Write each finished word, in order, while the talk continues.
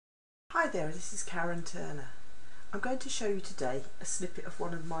Hi there, this is Karen Turner. I'm going to show you today a snippet of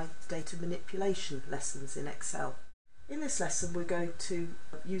one of my data manipulation lessons in Excel. In this lesson we're going to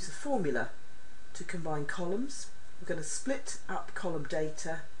use a formula to combine columns. We're going to split up column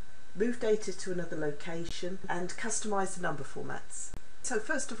data, move data to another location and customise the number formats. So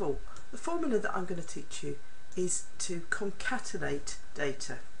first of all, the formula that I'm going to teach you is to concatenate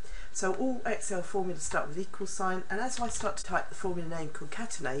data. So all Excel formulas start with equal sign, and as I start to type the formula name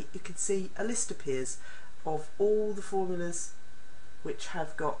concatenate, you can see a list appears of all the formulas which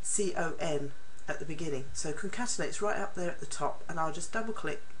have got CON at the beginning. So concatenate's right up there at the top, and I'll just double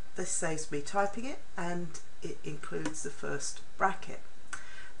click. This saves me typing it, and it includes the first bracket.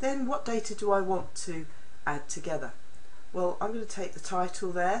 Then what data do I want to add together? Well, I'm going to take the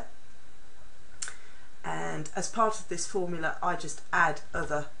title there, and as part of this formula I just add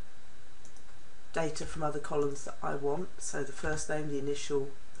other data from other columns that I want. So the first name, the initial,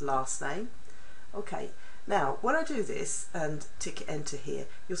 the last name. Okay, now when I do this and tick enter here,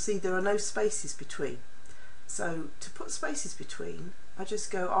 you'll see there are no spaces between. So to put spaces between, I just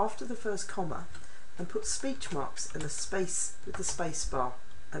go after the first comma and put speech marks and a space with the space bar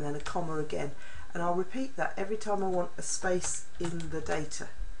and then a comma again, and I'll repeat that every time I want a space in the data.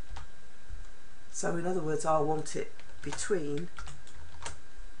 So in other words, I'll want it between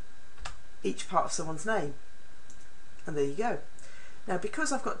each part of someone's name, and there you go. Now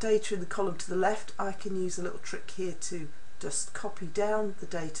because I've got data in the column to the left, I can use a little trick here to just copy down the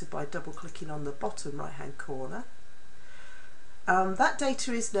data by double clicking on the bottom right hand corner. That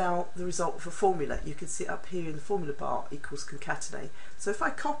data is now the result of a formula. You can see it up here in the formula bar, equals concatenate. So if I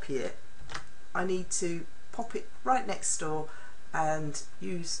copy it, I need to pop it right next door and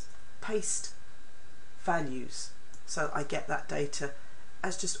use paste values so I get that data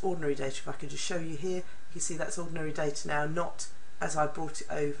as just ordinary data. If I could just show you here, you can see that's ordinary data now, not as I brought it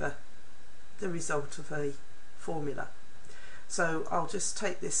over the result of a formula. So I'll just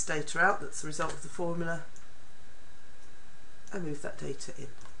take this data out, that's the result of the formula, and move that data in.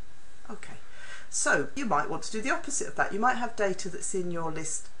 Okay, so you might want to do the opposite of that. You might have data that's in your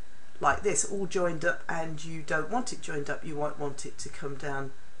list like this, all joined up, and you don't want it joined up. You might want it to come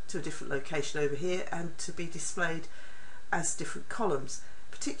down to a different location over here and to be displayed as different columns,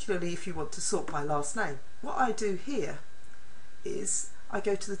 particularly if you want to sort by last name. What I do here is I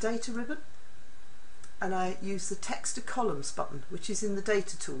go to the data ribbon and I use the text to columns button, which is in the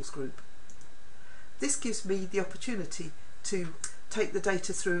data tools group. This gives me the opportunity to take the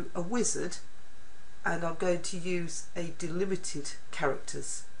data through a wizard, and I'm going to use a delimited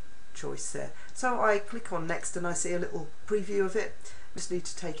characters choice there. So I click on next and I see a little preview of it. I just need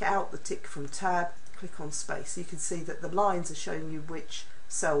to take out the tick from tab, click on space. You can see that the lines are showing you which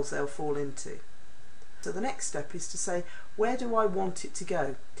cells they'll fall into. So the next step is to say, where do I want it to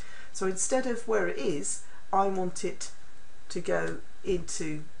go? So instead of where it is, I want it to go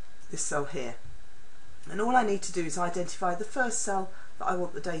into this cell here. And all I need to do is identify the first cell that I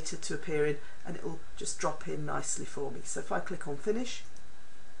want the data to appear in, and it will just drop in nicely for me. So if I click on finish,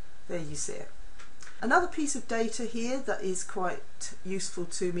 there you see it. Another piece of data here that is quite useful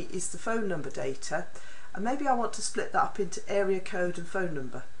to me is the phone number data, and maybe I want to split that up into area code and phone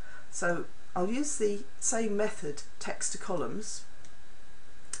number. So I'll use the same method, text to columns,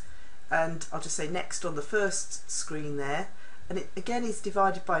 and I'll just say next on the first screen there, and it again is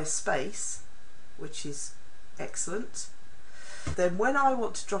divided by a space, which is excellent. Then when I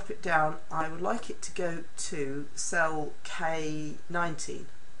want to drop it down, I would like it to go to cell K19.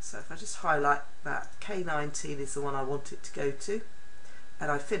 So if I just highlight that, K19 is the one I want it to go to,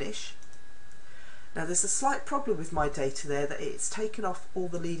 and I finish. Now there's a slight problem with my data there, that it's taken off all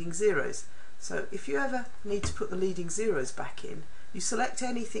the leading zeros. So if you ever need to put the leading zeros back in, you select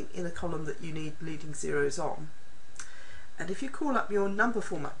anything in a column that you need leading zeros on, and if you call up your number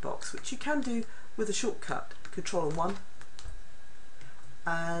format box, which you can do with a shortcut, Control 1,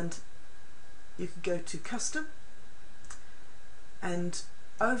 and you can go to custom and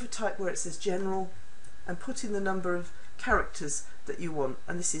overtype where it says general and put in the number of characters that you want,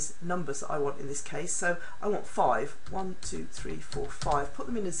 and this is numbers that I want in this case. So I want 5, 1, 2, 3, 4, 5, put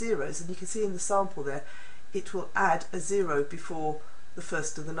them in as zeros, and you can see in the sample there it will add a 0 before the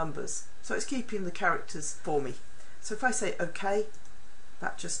first of the numbers, so it's keeping the characters for me. So if I say OK,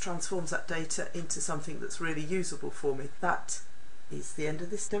 that just transforms that data into something that's really usable for me. That is the end of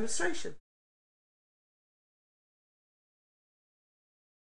this demonstration.